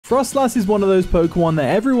Froslass is one of those Pokemon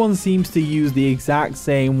that everyone seems to use the exact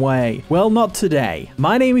same way. Well, not today.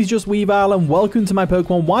 My name is Just Weavile and welcome to my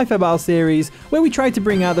Pokemon Wi-Fi Battle series, where we try to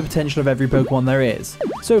bring out the potential of every Pokemon there is.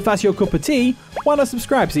 So if that's your cup of tea, why not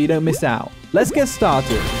subscribe so you don't miss out? Let's get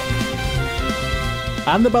started.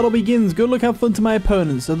 And the battle begins. Good luck, have fun to my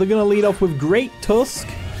opponents. So they're going to lead off with Great Tusk,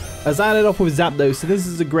 as I led off with Zapdos, so this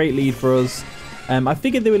is a great lead for us. I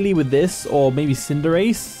figured they would lead with this, or maybe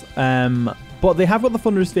Cinderace, but they have got the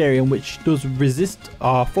Thunderous Furion, which does resist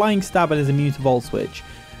our Flying Stab and is immune to Volt Switch.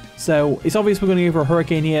 So it's obvious we're going to go for a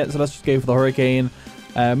Hurricane here, so let's just go for the Hurricane.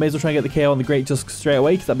 May as well try and get the KO on the Great Tusk straight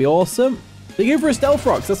away, because that'd be awesome. They go for a Stealth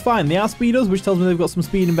Rocks, that's fine. They outspeed us, which tells me they've got some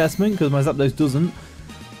speed investment, because my Zapdos doesn't.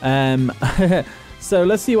 So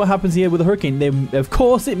let's see what happens here with the Hurricane. Of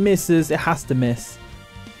course it misses, it has to miss.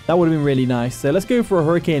 That would have been really nice. So let's go for a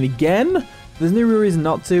Hurricane again. There's no real reason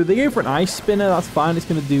not to. They go for an Ice Spinner. That's fine. It's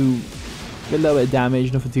going to do a little bit of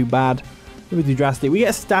damage. Nothing too bad. Nothing too drastic. We get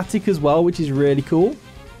a Static as well, which is really cool.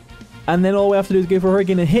 And then all we have to do is go for a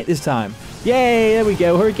Hurricane and hit this time. Yay! There we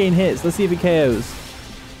go. Hurricane hits. Let's see if it KOs.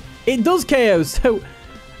 It does KO. So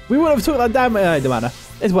we would have took that damage. It don't matter.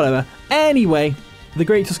 It's whatever. Anyway, the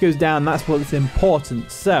Great Tusk goes down. That's what's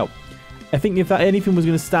important. So I think if that anything was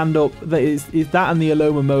going to stand up, that is that and the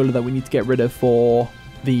Aloma Molar that we need to get rid of for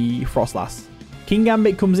the Froslass. King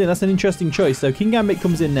Gambit comes in. That's an interesting choice. So King Gambit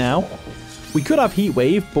comes in now. We could have Heat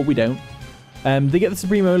Wave, but we don't. They get the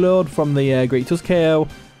Supremo Lord from the Great Tusk KO.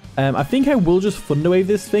 I think I will just Thunder Wave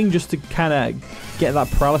this thing just to kind of get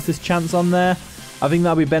that paralysis chance on there. I think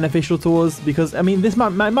that'll be beneficial to us because, I mean, this might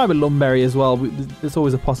be Lumberry as well. There's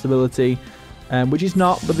always a possibility. Which is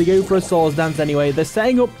not, but they go for a Swords Dance anyway. They're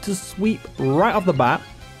setting up to sweep right off the bat,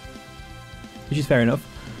 which is fair enough.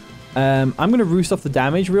 I'm going to roost off the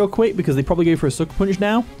damage real quick because they probably go for a Sucker Punch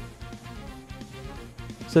now.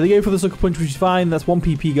 So they go for the Sucker Punch, which is fine. That's 1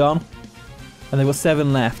 PP gone. And they've got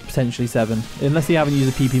 7 left, potentially 7. Unless they haven't used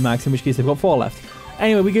a PP max, in which case they've got 4 left.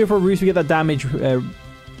 Anyway, we go for a roost. We get that damage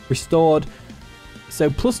restored. So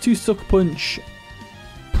 +2 Sucker Punch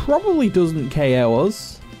probably doesn't KO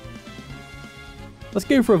us. Let's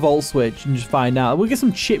go for a Volt Switch and just find out. We'll get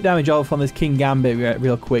some chip damage off on this King Gambit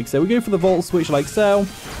real quick. So we go for the Volt Switch like so.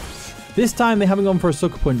 This time they haven't gone for a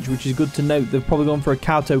Sucker Punch, which is good to note. They've probably gone for a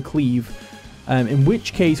Kowtow Cleave. In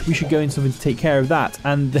which case we should go in something to take care of that.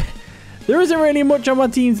 And there isn't really much on my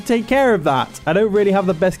team to take care of that. I don't really have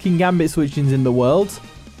the best King Gambit switch-ins in the world.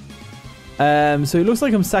 So it looks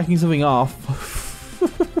like I'm sacking something off.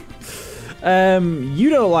 You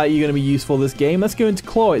don't look like you're going to be useful this game. Let's go into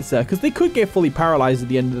Chloritzer, because they could get fully paralyzed at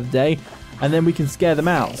the end of the day, and then we can scare them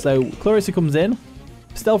out. So Chloritzer comes in.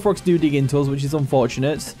 Stealth Rocks do dig into us, which is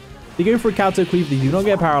unfortunate. They go for a Kowtow Cleave. They do not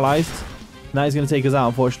get paralyzed. Now he's going to take us out,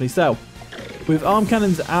 unfortunately. So with Arm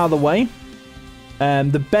Cannons out of the way,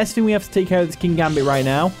 the best thing we have to take care of is King Gambit right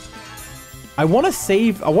now. I want to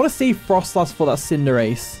save Froslass for that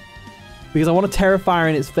Cinderace, because I want to Terrafire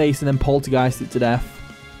in its face and then Poltergeist it to death.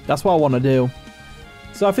 That's what I want to do.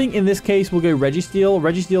 So I think in this case we'll go Registeel.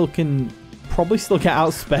 Registeel can probably still get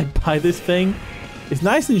outsped by this thing. It's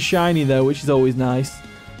nice and shiny though, which is always nice.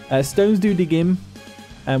 Stones do dig in,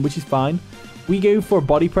 which is fine. We go for a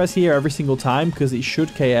Body Press here every single time because it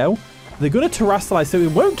should KO. They're going to Terrastallize, so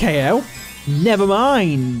it won't KO. Never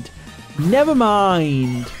mind. Never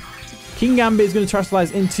mind. King Gambit is going to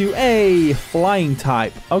Terrastallize into a Flying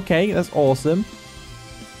type. Okay, that's awesome.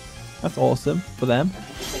 That's awesome for them.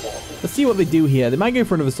 Let's see what they do here. They might go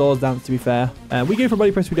for another Swords Dance, to be fair. We go for a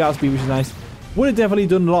Body Press with outspeed, which is nice. Would have definitely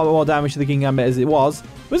done a lot more damage to the King Gambit as it was.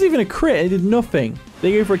 It wasn't even a crit. It did nothing.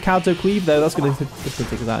 They go for a Kowtow Cleave, though. That's going to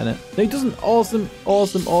take us out in it. No, it doesn't. Awesome,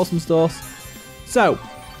 awesome, awesome stuff. So,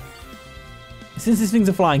 since this thing's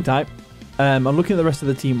a Flying type, I'm looking at the rest of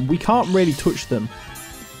the team. We can't really touch them.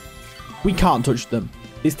 We can't touch them.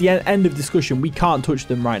 It's the end of discussion. We can't touch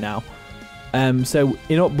them right now. So,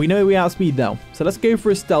 you know, we know we outspeed though. So let's go for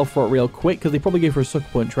a Stealth Rock real quick, because they probably go for a Sucker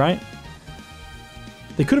Punch, right?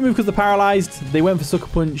 They could have moved because they're paralyzed. They went for Sucker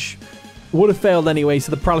Punch. Would have failed anyway, so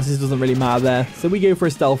the paralysis doesn't really matter there. So we go for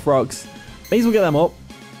a Stealth Rocks. May as well get them up.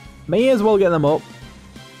 May as well get them up.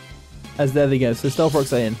 As there they go. So Stealth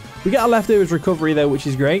Rocks are in. We get our leftovers recovery though, which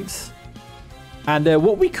is great. And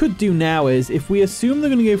what we could do now is, if we assume they're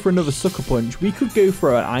going to go for another Sucker Punch, we could go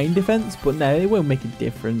for an Iron Defense, but no, it won't make a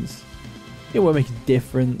difference. It won't make a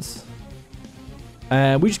difference.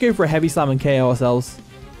 We just go for a Heavy Slam and KO ourselves.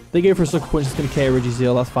 They go for a Sucker Punch, it's going to KO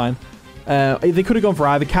Registeel, that's fine. They could have gone for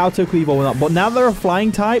either Kowtow Cleave or not, but now they're a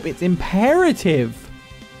Flying type, it's imperative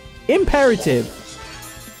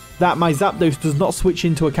that my Zapdos does not switch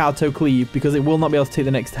into a Kowtow Cleave, because it will not be able to take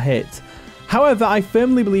the next hit. However, I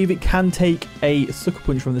firmly believe it can take a Sucker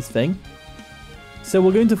Punch from this thing. So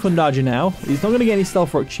we'll go into Fundarger now. He's not going to get any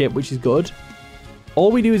Stealth Rock chip, which is good.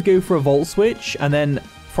 All we do is go for a Volt Switch, and then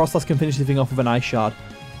Froslass can finish the thing off with an Ice Shard.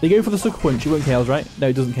 They go for the Sucker Punch. It won't KOs, right? No,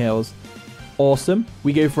 it doesn't KOs. Awesome.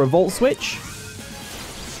 We go for a Volt Switch.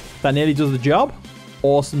 That nearly does the job.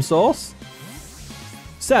 Awesome sauce.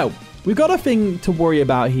 So, we've got a thing to worry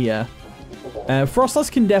about here. Froslass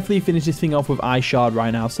can definitely finish this thing off with Ice Shard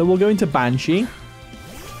right now. So we'll go into Banshee.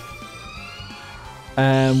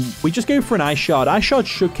 We just go for an Ice Shard. Ice Shard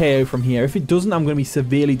should KO from here. If it doesn't, I'm going to be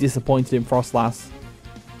severely disappointed in Froslass.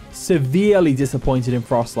 Severely disappointed in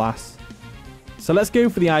Froslass. So let's go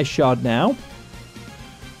for the Ice Shard now.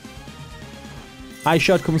 Ice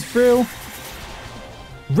Shard comes through.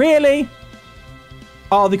 Really?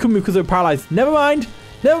 Oh, they couldn't move because they were paralyzed. Never mind.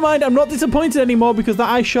 Never mind. I'm not disappointed anymore because that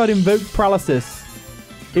Ice Shard invoked paralysis.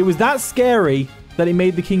 It was that scary that it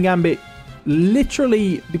made the King Gambit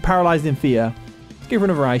literally be paralyzed in fear. Let's go for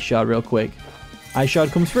another Ice Shard real quick. Ice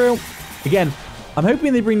Shard comes through. Again, I'm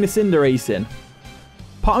hoping they bring the Cinderace in.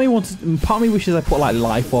 Part of me wishes I put like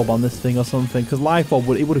Life Orb on this thing or something, because Life Orb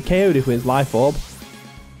would have KO'd if it was Life Orb.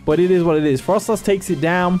 But it is what it is. Froslass takes it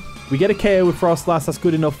down. We get a KO with Froslass. That's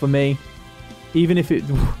good enough for me. Even if it...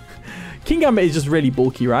 King Gambit is just really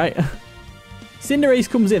bulky, right? Cinderace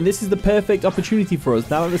comes in. This is the perfect opportunity for us.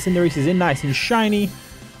 Now that the Cinderace is in nice and shiny.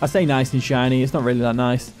 I say nice and shiny. It's not really that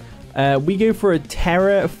nice. We go for a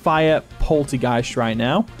Terra Fire Poltergeist right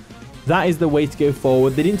now. That is the way to go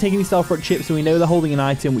forward. They didn't take any Stealth Rock chips, so we know they're holding an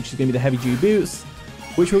item, which is going to be the Heavy Duty Boots,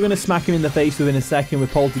 which we're going to smack him in the face with in a second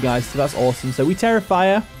with Poltergeist, so that's awesome. So we Terra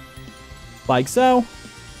Fire, like so.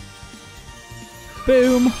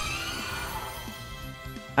 Boom.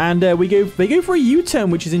 And they go for a U-turn,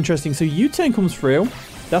 which is interesting. So U-turn comes through.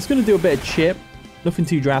 That's going to do a bit of chip. Nothing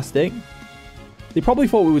too drastic. They probably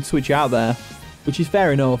thought we would switch out there, which is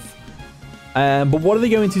fair enough. But what are they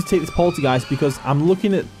going to take this Poltergeist? Because I'm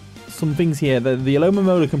looking at some things here. The Aloma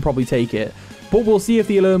Molar can probably take it. But we'll see if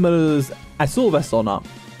the Aloma Molar's Assault Vest or not.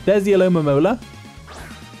 There's the Aloma Molar.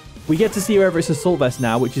 We get to see whether it's Assault Vest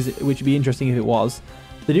now, which would be interesting if it was.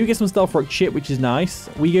 They do get some Stealth Rock chip, which is nice.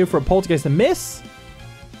 We go for a Poltergeist and miss.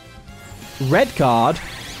 Red card.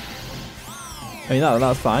 I mean,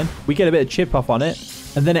 that's fine. We get a bit of chip off on it.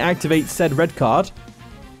 And then it activates said red card.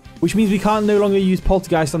 Which means we can't no longer use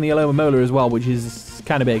Poltergeist on the Aloma Molar as well, which is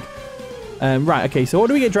kind of big. Right, okay, so what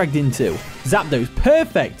do we get dragged into? Zapdos.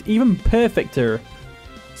 Perfect. Even perfecter.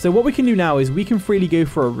 So what we can do now is we can freely go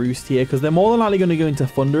for a Roost here, because they're more than likely going to go into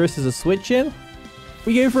Thunderous as a switch-in.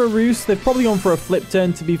 We go for a Roost. They've probably gone for a Flip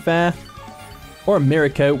Turn, to be fair. Or a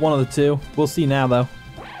Miracle, one of the two. We'll see now, though.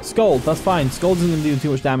 Scald, that's fine. Scald isn't going to do too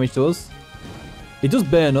much damage to us. It does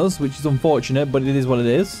burn us, which is unfortunate, but it is what it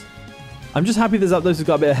is. I'm just happy that Zapdos has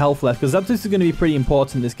got a bit of health left, because Zapdos is going to be pretty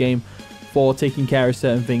important in this game for taking care of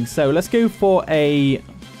certain things. So let's go for a... Do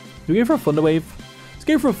we go for a Thunder Wave? Let's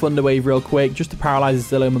go for a Thunder Wave real quick, just to paralyze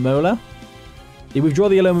this Aloma Molar. They withdraw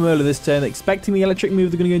the Aloma Molar this turn, expecting the electric move.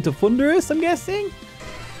 They're going to go into Thunderous, I'm guessing?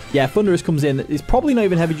 Yeah, Thunderous comes in. It's probably not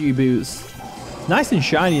even Heavy Duty Boots. Nice and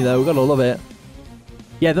shiny, though. We've got to love it.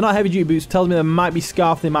 Yeah, they're not Heavy Duty Boots. Tells me they might be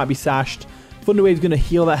Scarfed, they might be Sashed. Thunder Wave's going to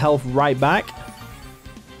heal that health right back.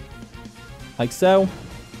 Like so.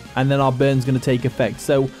 And then our burn's going to take effect.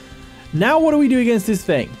 So, now what do we do against this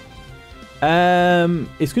thing?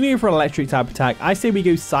 It's going to go for an electric type attack. I say we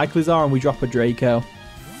go Cyclizar and we drop a Draco.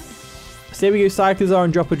 I say we go Cyclizar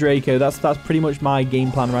and drop a Draco. That's pretty much my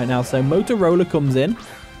game plan right now. So, Motorola comes in.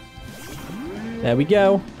 There we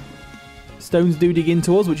go. Stones do dig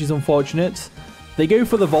into us, which is unfortunate. They go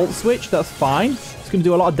for the Volt Switch. That's fine. It's going to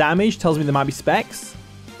do a lot of damage. Tells me there might be Specs.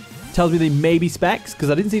 Tells me they may be Specs, because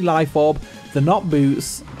I didn't see Life Orb. They're not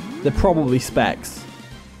Boots. They're probably Specs.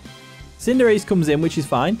 Cinderace comes in, which is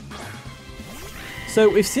fine.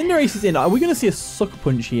 So if Cinderace is in, are we going to see a Sucker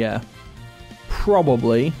Punch here?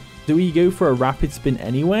 Probably. Do we go for a Rapid Spin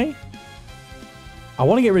anyway? I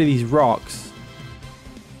want to get rid of these rocks.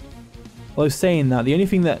 Although saying that, the only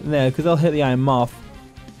thing that... No, because they'll hit the Iron Moth.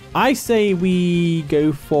 I say we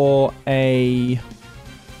go for a...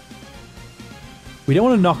 We don't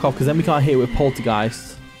want to knock off, because then we can't hit it with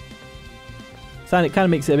Poltergeist. So it kind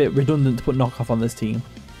of makes it a bit redundant to put knockoff on this team.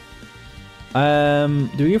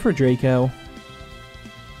 Do we go for a Draco?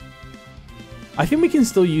 I think we can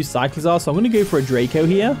still use Cyclizar, so I'm going to go for a Draco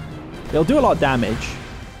here. It'll do a lot of damage.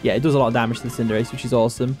 Yeah, it does a lot of damage to the Cinderace, which is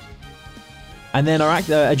awesome. And then our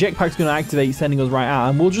Jetpack's going to activate, sending us right out.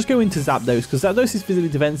 And we'll just go into Zapdos, because Zapdos is physically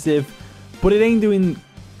defensive, but it ain't doing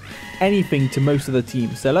anything to most of the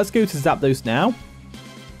team. So let's go to Zapdos now.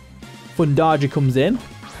 Fundarger comes in.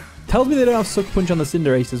 Tells me they don't have Sucker Punch on the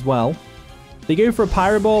Cinderace as well. They go for a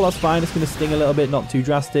Pyro Ball. That's fine. It's going to sting a little bit, not too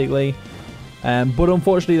drastically. But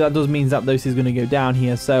unfortunately, that does mean Zapdos is going to go down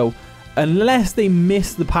here. So unless they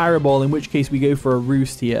miss the Pyro Ball, in which case we go for a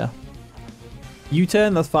Roost here.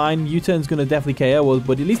 U-turn, that's fine. U-turn's going to definitely KO us,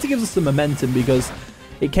 but at least it gives us some momentum because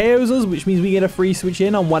it KOs us, which means we get a free switch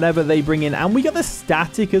in on whatever they bring in. And we got the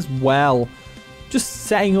static as well. Just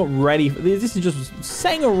setting up ready. This is just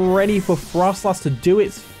setting up ready for Froslass to do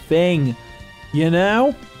its thing. You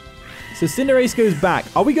know? So Cinderace goes back.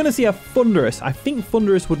 Are we going to see a Thundurus? I think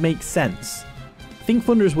Thundurus would make sense.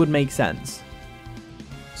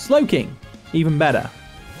 Slowking. Even better.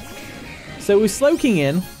 So with Slowking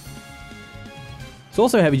in, it's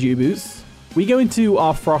also heavy duty boots. We go into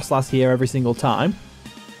our Froslass here every single time.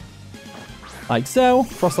 Like so.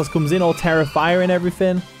 Froslass comes in, all Terra Fire and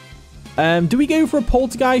everything. Do we go for a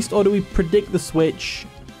Poltergeist or do we predict the switch?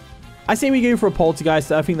 I say we go for a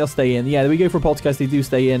Poltergeist. I think they'll stay in. Yeah, we go for a Poltergeist. They do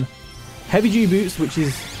stay in. Heavy duty boots, which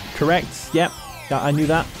is correct. Yep, I knew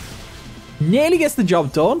that. Nearly gets the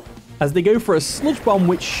job done as they go for a Sludge Bomb,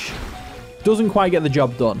 which doesn't quite get the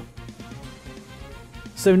job done.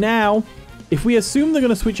 So now, if we assume they're going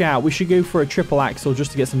to switch out, we should go for a Triple Axle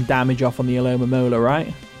just to get some damage off on the Alomomola,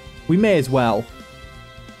 right? We may as well.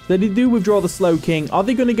 They do withdraw the Slowking. Are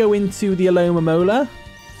they going to go into the Alomomola?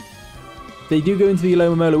 They do go into the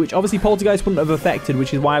Alomomola, which obviously Poltergeist wouldn't have affected,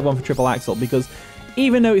 which is why I've gone for Triple Axle, because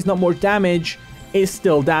even though it's not much damage, it's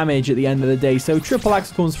still damage at the end of the day. So Triple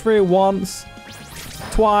Axle comes through once,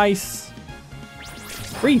 twice,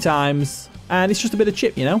 3 times, and it's just a bit of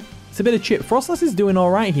chip, you know? It's a bit of chip. Froslass is doing all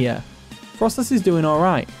right here. Froslass is doing all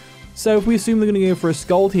right. So if we assume they're going to go for a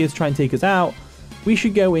Scald here to try and take us out, we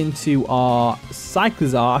should go into our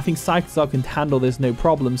Cyclizar. I think Cyclizar can handle this no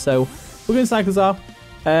problem. So we're going to Cyclizar.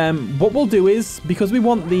 What we'll do is, because we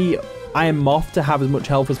want the Iron Moth to have as much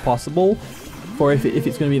health as possible, for if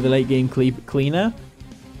it's going to be the late game cleaner,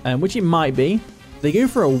 which it might be, they go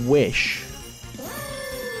for a Wish.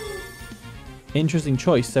 Interesting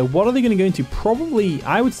choice. So what are they going to go into? Probably,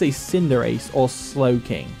 I would say Cinderace or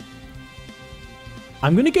Slowking.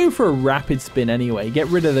 I'm going to go for a Rapid Spin anyway. Get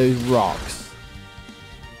rid of those rocks.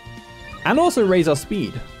 And also raise our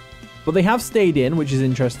speed. But they have stayed in, which is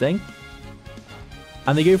interesting.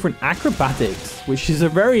 And they go for an Acrobatics, which is a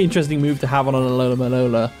very interesting move to have on an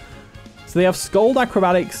Alomomola. So they have Scald,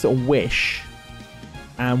 Acrobatics, Wish.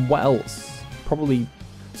 And what else? Probably...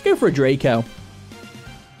 Let's go for a Draco.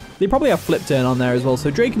 They probably have Flip Turn on there as well. So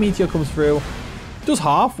Draco Meteor comes through. Does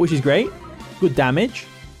half, which is great. Good damage.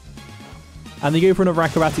 And they go for another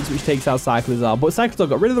Acrobatics, which takes out Cyclizar. But Cyclizar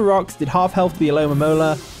got rid of the rocks, did half health to the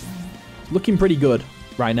Alomomola. Looking pretty good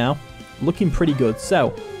right now. Looking pretty good.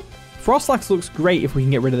 So, Froslass looks great if we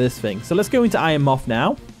can get rid of this thing. So let's go into Iron Moth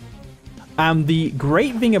now. And the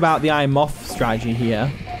great thing about the Iron Moth strategy here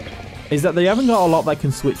is that they haven't got a lot that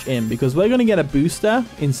can switch in, because we're going to get a booster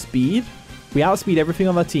in speed. We outspeed everything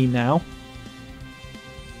on their team now.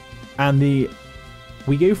 And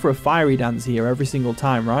we go for a Fiery Dance here every single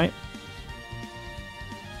time, right?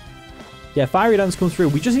 Yeah, Fiery Dance comes through.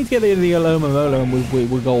 We just need to get the Alomomola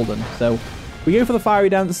and we're golden. So we go for the Fiery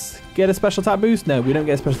Dance. Get a special attack boost? No, we don't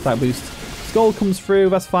get a special attack boost. Scald comes through.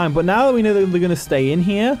 That's fine. But now that we know that they're going to stay in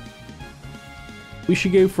here, we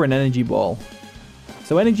should go for an Energy Ball.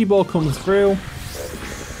 So Energy Ball comes through.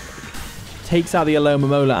 Takes out the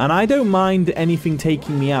Alomomola. And I don't mind anything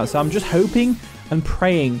taking me out. So I'm just hoping and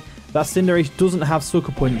praying that Cinderace doesn't have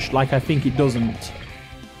Sucker Punch like I think it doesn't.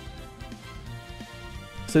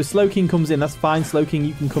 So Slowking comes in. That's fine. Slowking,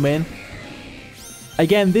 you can come in.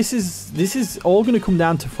 Again, this is all going to come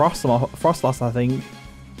down to Froslass, I think.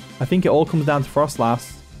 I think it all comes down to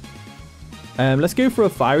Froslass. Let's go for a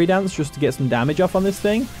Fiery Dance just to get some damage off on this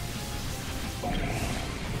thing.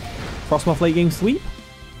 Frostmoth late game sweep?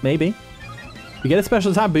 Maybe. We get a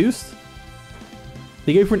special attack boost.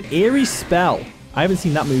 They go for an Eerie Spell. I haven't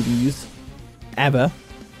seen that move used. Ever.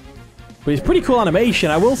 But it's pretty cool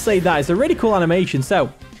animation. I will say that. It's a really cool animation.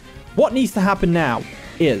 So, what needs to happen now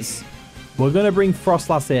is we're going to bring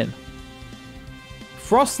Froslass in.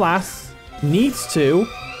 Froslass needs to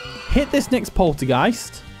hit this next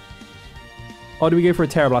Poltergeist. Or do we go for a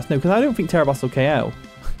Terra Blast? No, because I don't think Terra Blast will KO.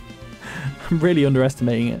 I'm really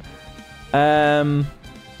underestimating it.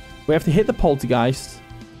 We have to hit the Poltergeist.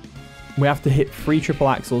 We have to hit 3 Triple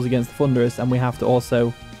Axles against the Thundurus. And we have to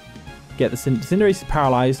also get the Cinderace is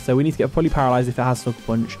paralyzed, so we need to get fully paralyzed if it has Sucker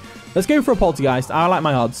Punch. Let's go for a Poltergeist. I like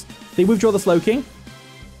my odds. They withdraw the Slowking.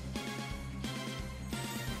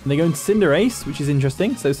 And they go into Cinderace, which is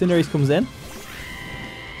interesting. So Cinderace comes in.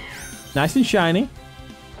 Nice and shiny.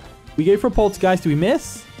 We go for a Poltergeist. Do we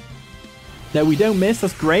miss? No, we don't miss.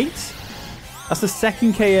 That's great. That's the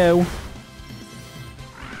second KO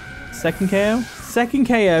Second KO? Second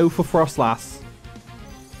KO for Froslass.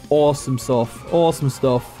 Awesome stuff. Awesome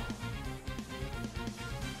stuff.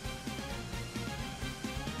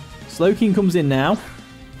 Slowking comes in now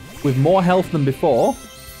with more health than before.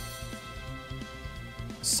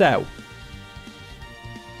 So,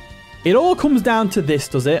 it all comes down to this,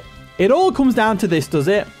 does it? It all comes down to this, does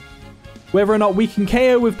it? Whether or not we can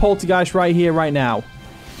KO with Poltergeist right here, right now.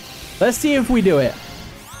 Let's see if we do it.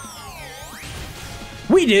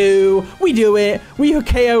 We do! We do it! We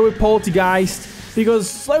KO with Poltergeist because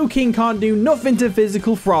Slowking can't do nothing to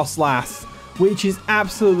physical Froslass, which is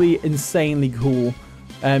absolutely insanely cool.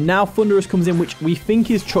 Now Thunderous comes in, which we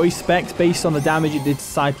think is choice specs based on the damage it did to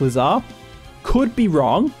Cyclizar. Could be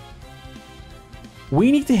wrong.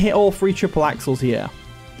 We need to hit all 3 triple axles here.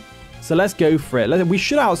 So let's go for it. We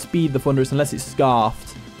should outspeed the Thunderous unless it's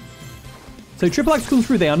Scarfed. So triple axe comes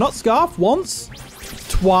through. They are not Scarfed. Once.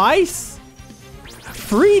 Twice.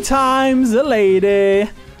 3 times a lady.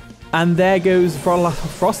 And there goes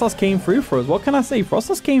Froslass came through for us. What can I say?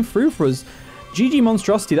 Froslass came through for us. GG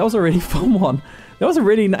Monstrosity. That was a really fun one. That was a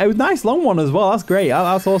really nice long one as well. That's great.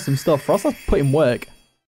 That's awesome stuff. Froslass put in work.